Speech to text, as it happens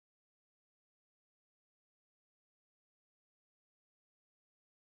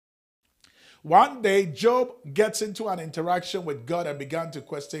One day, Job gets into an interaction with God and began to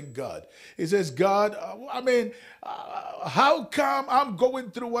question God. He says, God, how come I'm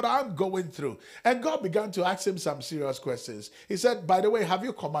going through what I'm going through? And God began to ask him some serious questions. He said, by the way, have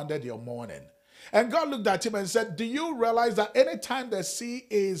you commanded your morning? And God looked at him and said, do you realize that anytime the sea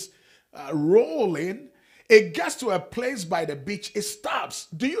is rolling, it gets to a place by the beach, it stops.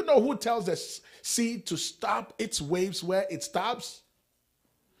 Do you know who tells the sea to stop its waves where it stops?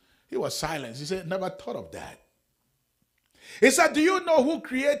 He was silent. He said, never thought of that. He said, do you know who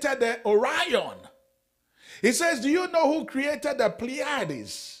created the Orion? He says, do you know who created the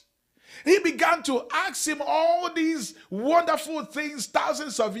Pleiades? He began to ask him all these wonderful things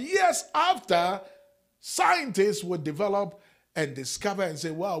thousands of years after scientists would develop and discover and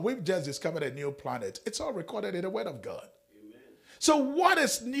say, well, we've just discovered a new planet. It's all recorded in the Word of God. So what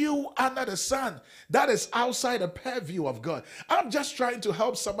is new under the sun? That is outside the purview of God. I'm just trying to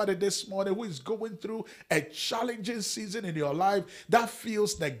help somebody this morning who is going through a challenging season in your life that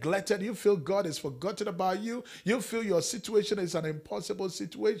feels neglected. You feel God is forgotten about you. You feel your situation is an impossible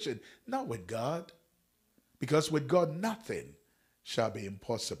situation. Not with God. Because with God, nothing shall be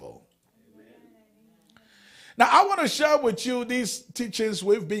impossible. Now, I want to share with you these teachings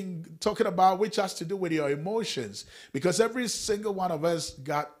we've been talking about, which has to do with your emotions, because every single one of us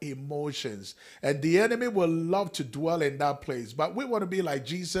got emotions, and the enemy will love to dwell in that place. But we want to be like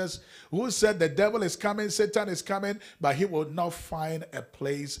Jesus, who said, the devil is coming, Satan is coming, but he will not find a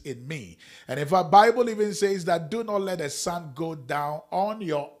place in me. And if our Bible even says that, do not let the sun go down on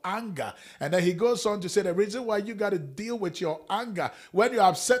your anger. And then he goes on to say, the reason why you got to deal with your anger, when you're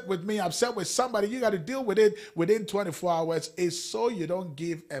upset with me, upset with somebody, you got to deal with it within 24 hours, is so you don't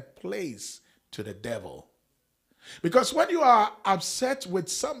give a place to the devil. Because when you are upset with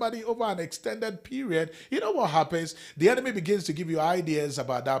somebody over an extended period, you know what happens? The enemy begins to give you ideas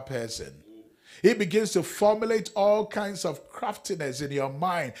about that person. He begins to formulate all kinds of craftiness in your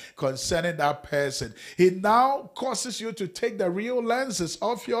mind concerning that person. He now causes you to take the real lenses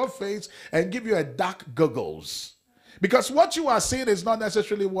off your face and give you a dark goggles. Because what you are seeing is not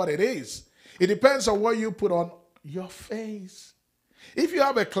necessarily what it is. It depends on what you put on your face. If you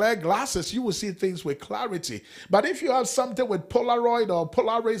have a clear glasses, you will see things with clarity. But if you have something with Polaroid or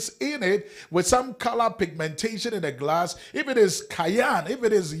Polaris in it, with some color pigmentation in the glass, if it is cayenne, if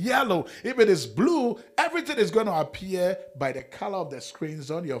it is yellow, if it is blue, everything is going to appear by the color of the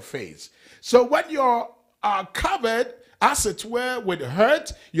screens on your face. So when you're covered, as it were, with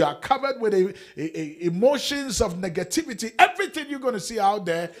hurt, you are covered with emotions of negativity. Everything you're going to see out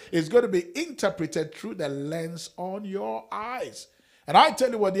there is going to be interpreted through the lens on your eyes. And I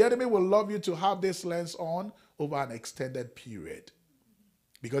tell you what, the enemy will love you to have this lens on over an extended period.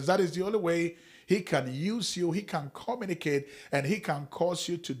 Because that is the only way he can use you, he can communicate, and he can cause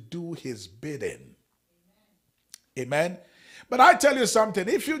you to do his bidding. Amen. But I tell you something,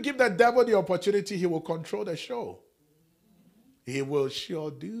 if you give the devil the opportunity, he will control the show. He will sure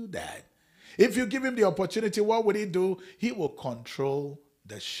do that. If you give him the opportunity, what will he do? He will control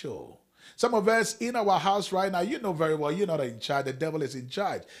the show. Some of us in our house right now, you know very well you're not in charge. The devil is in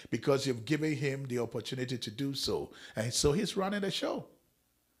charge because you've given him the opportunity to do so. And so he's running the show.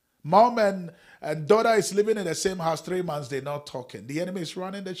 Mom and daughter is living in the same house 3 months. They're not talking. The enemy is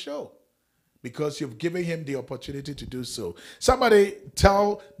running the show because you've given him the opportunity to do so. Somebody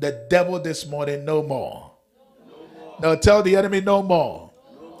tell the devil this morning, no more. No, tell the enemy no more.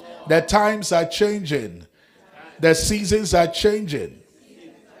 No more. The times are changing. The seasons are changing.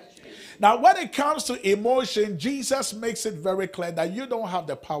 Now, when it comes to emotion, Jesus makes it very clear that you don't have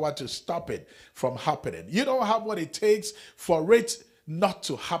the power to stop it from happening. You don't have what it takes for it not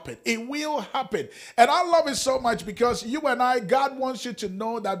to happen. It will happen. And I love it so much because you and I, God wants you to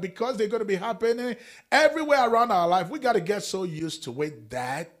know that because they're going to be happening everywhere around our life, we got to get so used to it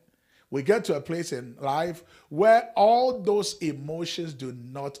that we get to a place in life where all those emotions do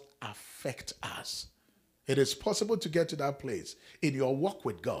not affect us. It is possible to get to that place in your walk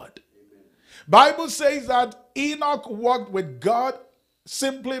with God. Amen. Bible says that Enoch walked with God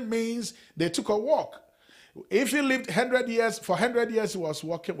simply means they took a walk. If he lived 100 years, for 100 years he was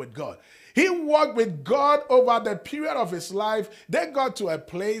walking with God. He walked with God over the period of his life. They got to a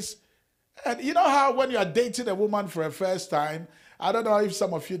place, and you know how when you are dating a woman for a first time, I don't know if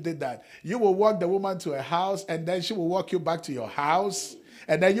some of you did that. You will walk the woman to a house, and then she will walk you back to your house,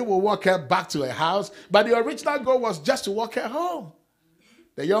 and then you will walk her back to her house. But the original goal was just to walk her home.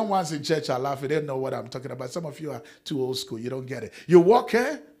 The young ones in church are laughing. They don't know what I'm talking about. Some of you are too old school. You don't get it. You walk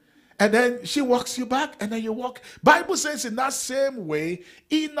her, and then she walks you back, and then you walk. Bible says in that same way,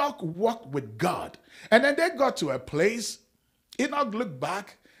 Enoch walked with God. And then they got to a place. Enoch looked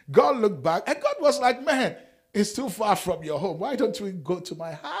back. God looked back and God was like, man, it's too far from your home. Why don't we go to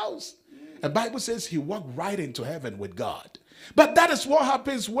my house? And Bible says he walked right into heaven with God. But that is what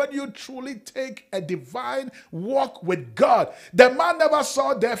happens when you truly take a divine walk with God. The man never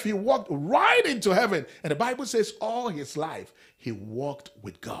saw death. He walked right into heaven. And the Bible says all his life, he walked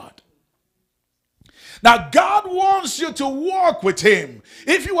with God. Now, God wants you to walk with him.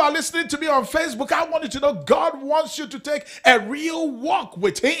 If you are listening to me on Facebook, I want you to know God wants you to take a real walk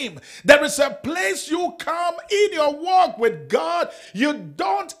with him. There is a place you come in your walk with God. You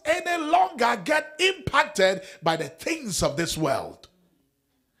don't any longer get impacted by the things of this world.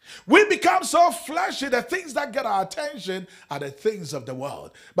 We become so fleshy, the things that get our attention are the things of the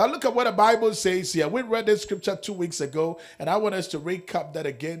world. But look at what the Bible says here. We read this scripture 2 weeks ago, and I want us to recap that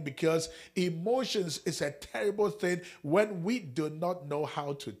again because emotions is a terrible thing when we do not know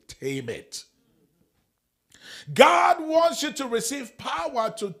how to tame it. God wants you to receive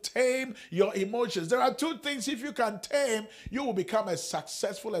power to tame your emotions. There are two things. If you can tame, you will become a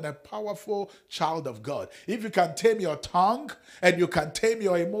successful and a powerful child of God. If you can tame your tongue and you can tame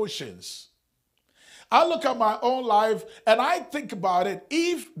your emotions. I look at my own life and I think about it.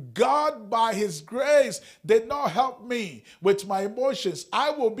 If God, by his grace, did not help me with my emotions,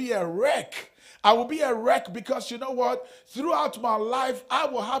 I will be a wreck. I will be a wreck because you know what? Throughout my life, I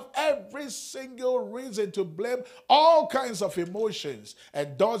will have every single reason to blame all kinds of emotions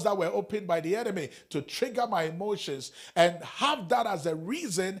and doors that were opened by the enemy to trigger my emotions and have that as a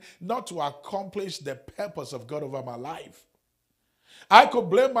reason not to accomplish the purpose of God over my life. I could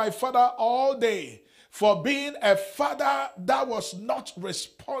blame my father all day for being a father that was not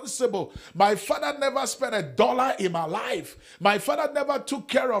responsible. My father never spent $1 in my life. My father never took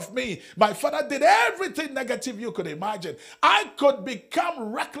care of me. My father did everything negative you could imagine. I could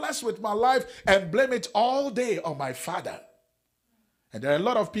become reckless with my life and blame it all day on my father. And there are a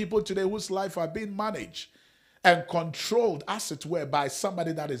lot of people today whose life are being managed and controlled, as it were, by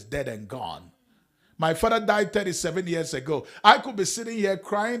somebody that is dead and gone. My father died 37 years ago. I could be sitting here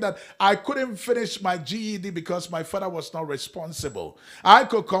crying that I couldn't finish my GED because my father was not responsible. I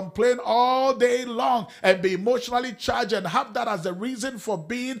could complain all day long and be emotionally charged and have that as a reason for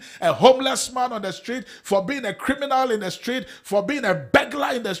being a homeless man on the street, for being a criminal in the street, for being a beggar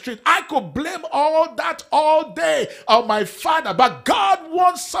in the street. I could blame all that all day on my father. But God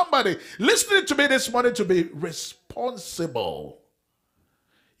wants somebody listening to me this morning to be responsible.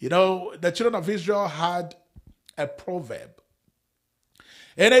 You know, the children of Israel had a proverb.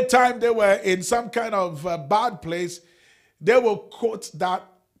 Anytime they were in some kind of bad place, they will quote that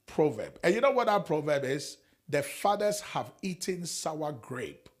proverb. And you know what that proverb is? The fathers have eaten sour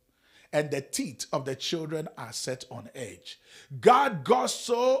grape, and the teeth of the children are set on edge. God got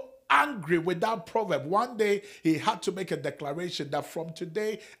so angry with that proverb. One day, he had to make a declaration that from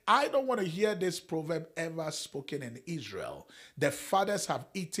today, I don't want to hear this proverb ever spoken in Israel. The fathers have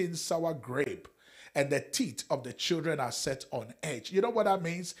eaten sour grape, and the teeth of the children are set on edge. You know what that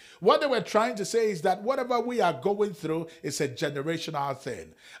means? What they were trying to say is that whatever we are going through is a generational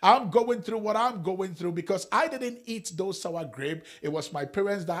thing. I'm going through what I'm going through because I didn't eat those sour grape. It was my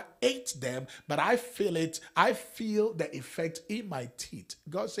parents that ate them, but I feel it. I feel the effect in my teeth.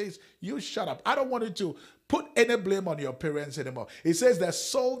 God says, you shut up. I don't want you to put any blame on your parents anymore. He says, the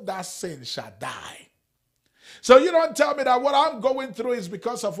soul that sins shall die. So you don't tell me that what I'm going through is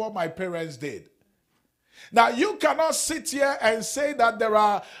because of what my parents did. Now, you cannot sit here and say that there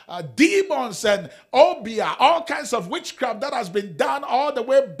are demons and obia, all kinds of witchcraft that has been done all the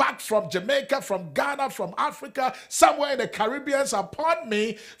way back from Jamaica, from Ghana, from Africa, somewhere in the Caribbean upon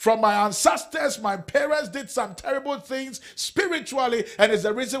me, from my ancestors. My parents did some terrible things spiritually, and it's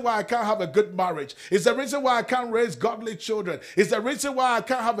the reason why I can't have a good marriage. It's the reason why I can't raise godly children. It's the reason why I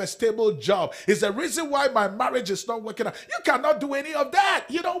can't have a stable job. It's the reason why my marriage is not working out. You cannot do any of that.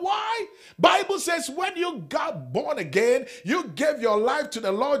 You know why? Bible says when you got born again, you gave your life to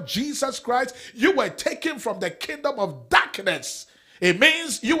the Lord Jesus Christ, you were taken from the kingdom of darkness. It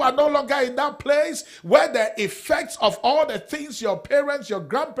means you are no longer in that place where the effects of all the things your parents, your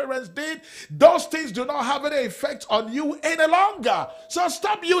grandparents did, those things do not have any effect on you any longer. So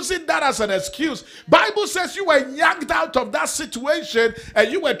stop using that as an excuse. Bible says you were yanked out of that situation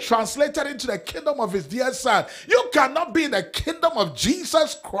and you were translated into the kingdom of his dear son. You cannot be in the kingdom of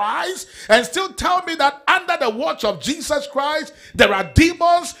Jesus Christ and still tell me that under the watch of Jesus Christ, there are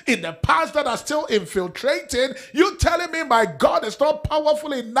demons in the past that are still infiltrating. You telling me my God is not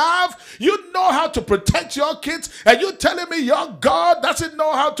powerful enough? You know how to protect your kids, and you telling me your God doesn't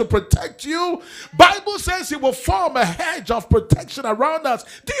know how to protect you? Bible says he will form a hedge of protection around us.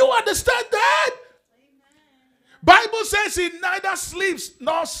 Do you understand that? Bible says he neither sleeps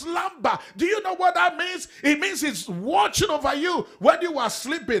nor slumber. Do you know what that means? It means he's watching over you when you are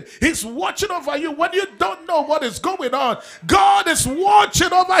sleeping. He's watching over you when you don't know what is going on. God is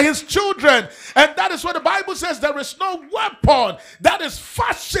watching over his children. And that is what the Bible says. There is no weapon that is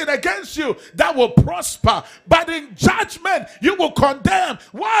fashioned against you that will prosper. But in judgment, you will condemn.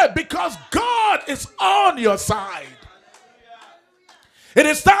 Why? Because God is on your side. It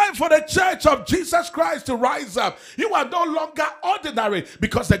is time for the church of Jesus Christ to rise up. You are no longer ordinary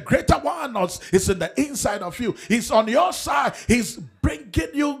because the greater one is in the inside of you. He's on your side. He's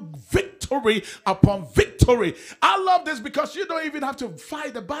bringing you victory upon victory. I love this because you don't even have to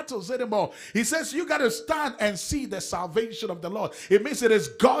fight the battles anymore. He says you got to stand and see the salvation of the Lord. It means it is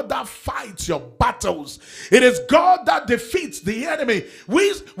God that fights your battles. It is God that defeats the enemy.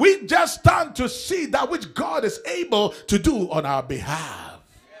 We just stand to see that which God is able to do on our behalf.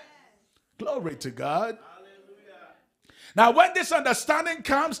 Glory to God. Now, when this understanding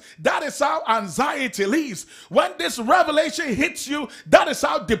comes, that is how anxiety leaves. When this revelation hits you, that is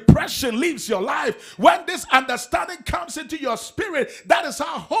how depression leaves your life. When this understanding comes into your spirit, that is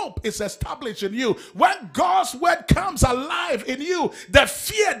how hope is established in you. When God's word comes alive in you, the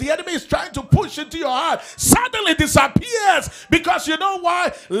fear the enemy is trying to push into your heart suddenly disappears. Because you know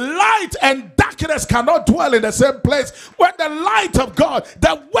why? Light and darkness cannot dwell in the same place. When the light of God,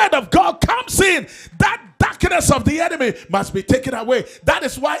 the word of God comes in, that darkness of the enemy must be taken away. That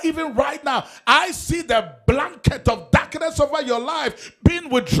is why even right now, I see the blanket of darkness over your life being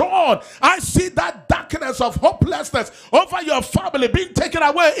withdrawn. I see that darkness of hopelessness over your family being taken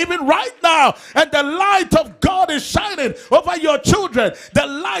away even right now. And the light of God is shining over your children. The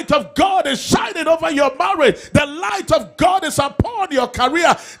light of God is shining over your marriage. The light of God is upon your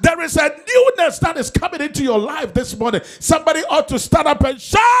career. There is a newness that is coming into your life this morning. Somebody ought to stand up and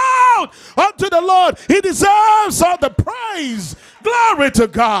shout unto the Lord. He deserves all the praise. Glory to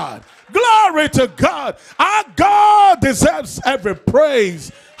God. Glory to God. Our God deserves every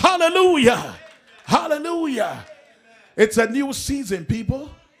praise. Hallelujah. Hallelujah. It's a new season, people.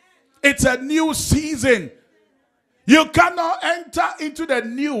 It's a new season. You cannot enter into the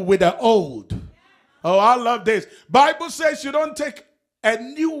new with the old. Oh, I love this. Bible says you don't take a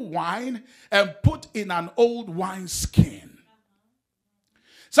new wine and put in an old wine skin.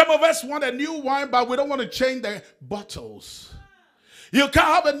 Some of us want a new wine, but we don't want to change the bottles. You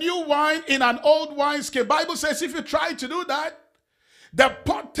can't have a new wine in an old wine skin. Bible says if you try to do that, the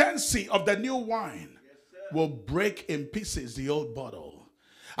potency of the new wine will break in pieces the old bottle.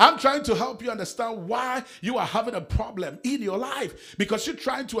 I'm trying to help you understand why you are having a problem in your life. Because you're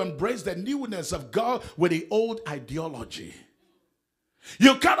trying to embrace the newness of God with the old ideology.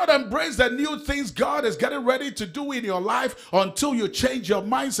 You cannot embrace the new things God is getting ready to do in your life until you change your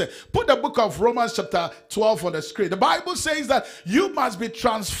mindset. Put the book of Romans chapter 12 on the screen. The Bible says that you must be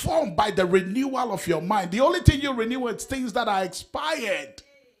transformed by the renewal of your mind. The only thing you renew is things that are expired.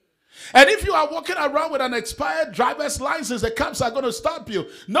 And if you are walking around with an expired driver's license, the cops are going to stop you.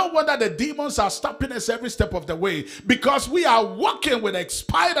 No wonder the demons are stopping us every step of the way, because we are walking with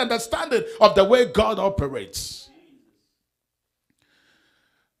expired understanding of the way God operates.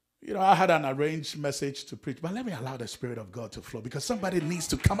 You know, I had an arranged message to preach, but let me allow the Spirit of God to flow, because somebody needs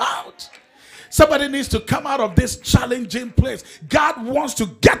to come out. Somebody needs to come out of this challenging place. God wants to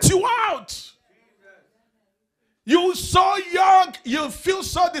get you out. You're so young, you feel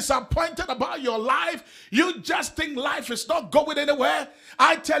so disappointed about your life. You just think life is not going anywhere.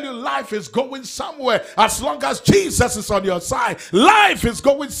 I tell you, life is going somewhere. As long as Jesus is on your side, life is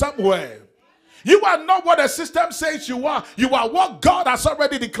going somewhere. You are not what the system says you are. You are what God has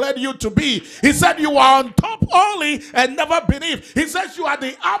already declared you to be. He said you are on top only and never beneath. He says you are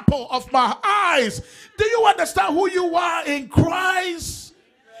the apple of my eyes. Do you understand who you are in Christ?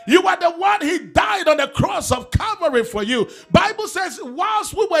 You are the one. He died on the cross of Calvary for you. Bible says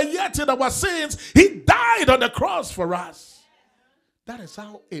whilst we were yet in our sins, he died on the cross for us. That is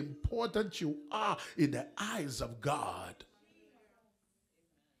how important you are in the eyes of God.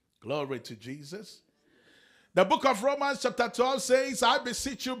 Glory to Jesus. The book of Romans chapter 12 says, I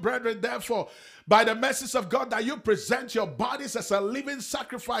beseech you, brethren, therefore, by the mercies of God, that you present your bodies as a living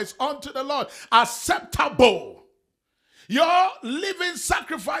sacrifice unto the Lord, acceptable. Your living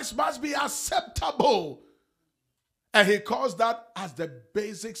sacrifice must be acceptable. And he calls that as the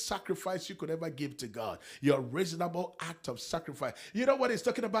basic sacrifice you could ever give to God. Your reasonable act of sacrifice. You know what he's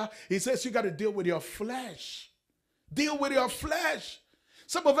talking about? He says you got to deal with your flesh. Deal with your flesh.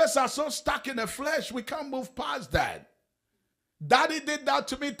 Some of us are so stuck in the flesh, we can't move past that. Daddy did that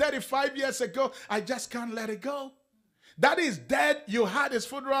to me 35 years ago. I just can't let it go. Daddy is dead. You had his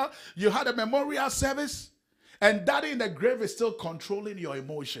funeral. You had a memorial service. And daddy in the grave is still controlling your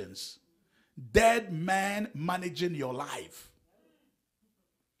emotions. Dead man managing your life.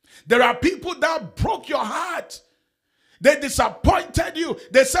 There are people that broke your heart. They disappointed you.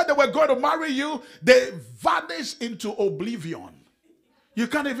 They said they were going to marry you. They vanished into oblivion. You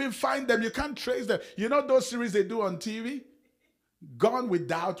can't even find them. You can't trace them. You know those series they do on TV? Gone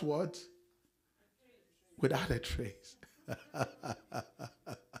without what? Without a trace.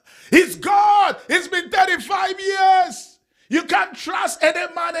 He's gone. It's been 35 years. You can't trust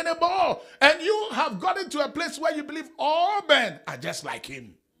any man anymore. And you have gotten to a place where you believe all men are just like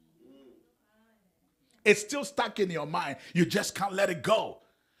him. It's still stuck in your mind. You just can't let it go.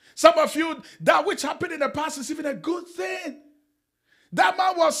 Some of you, that which happened in the past is even a good thing. That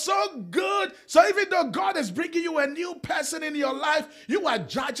man was so good. So even though God is bringing you a new person in your life, you are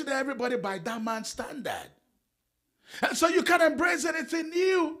judging everybody by that man's standard. And so you can't embrace anything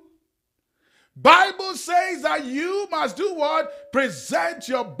new. Bible says that you must do what? Present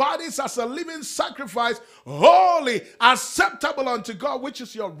your bodies as a living sacrifice, holy, acceptable unto God, which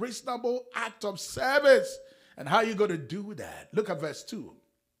is your reasonable act of service. And how are you going to do that? Look at verse 2.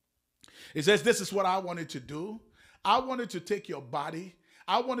 It says, this is what I wanted to do. I wanted to take your body.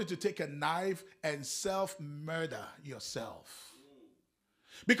 I wanted to take a knife and self-murder yourself.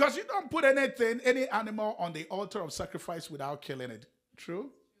 Because you don't put any animal on the altar of sacrifice without killing it.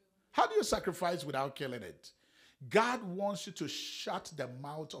 True? How do you sacrifice without killing it? God wants you to shut the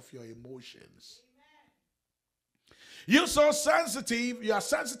mouth of your emotions. You're so sensitive. You are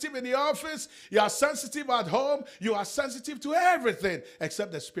sensitive in the office. You are sensitive at home. You are sensitive to everything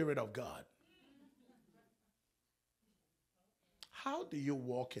except the Spirit of God. How do you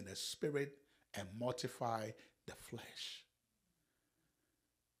walk in the Spirit and mortify the flesh?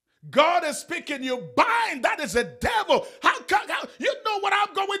 God is speaking, you bind. That is a devil. How you know what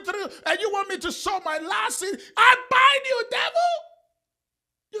I'm going through and you want me to sow my last seed? I bind you, devil.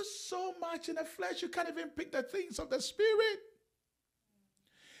 You're so much in the flesh, you can't even pick the things of the Spirit.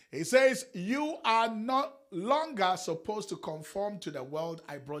 He says, you are not longer supposed to conform to the world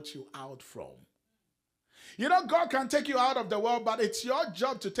I brought you out from. You know, God can take you out of the world, but it's your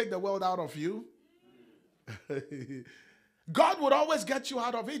job to take the world out of you. God would always get you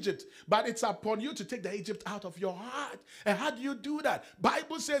out of Egypt, but it's upon you to take the Egypt out of your heart. And how do you do that?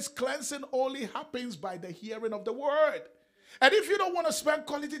 Bible says cleansing only happens by the hearing of the word. And if you don't want to spend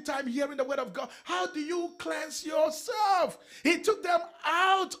quality time hearing the word of God, how do you cleanse yourself? He took them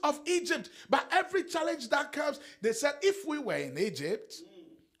out of Egypt. But every challenge that comes, they said, if we were in Egypt,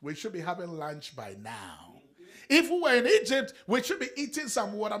 we should be having lunch by now. If we were in Egypt, we should be eating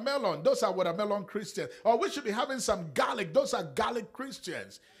some watermelon. Those are watermelon Christians. Or we should be having some garlic. Those are garlic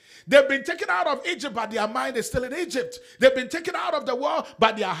Christians. They've been taken out of Egypt, but their mind is still in Egypt. They've been taken out of the world,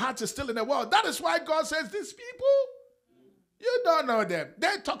 but their heart is still in the world. That is why God says, these people, you don't know them.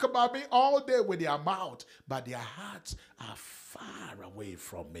 They talk about me all day with their mouth, but their hearts are far away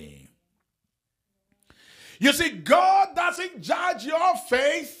from me. You see, God doesn't judge your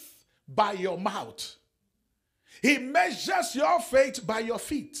faith by your mouth. He measures your faith by your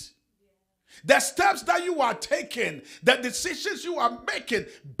feet. The steps that you are taking, the decisions you are making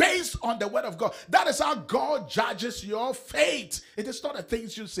based on the word of God. That is how God judges your faith. It is not the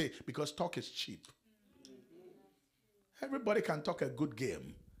things you say, because talk is cheap. Everybody can talk a good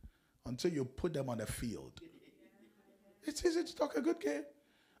game until you put them on the field. It's easy to talk a good game.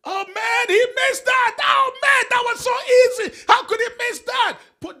 Oh man, he missed that. Oh man, that was so easy. How could he miss that?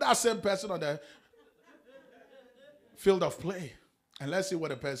 Put that same person on the field of play, and let's see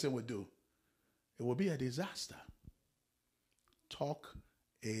what a person would do. It will be a disaster. Talk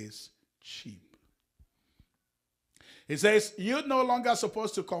is cheap. He says, you're no longer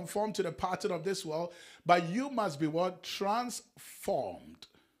supposed to conform to the pattern of this world, but you must be what? Transformed.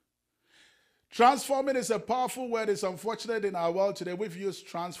 Transforming is a powerful word. It's unfortunate in our world today. We've used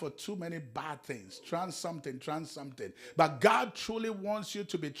trans for too many bad things. Trans something. But God truly wants you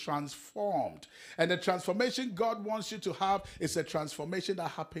to be transformed. And the transformation God wants you to have is a transformation that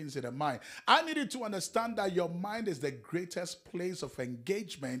happens in the mind. I need you to understand that your mind is the greatest place of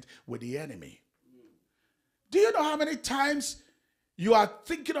engagement with the enemy. Do you know how many times you are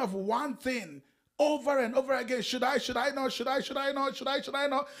thinking of one thing over and over again? Should I not? Should I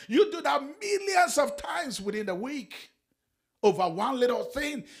not? You do that millions of times within a week over one little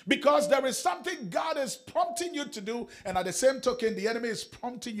thing, because there is something God is prompting you to do, and at the same token, the enemy is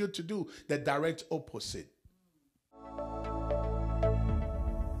prompting you to do the direct opposite.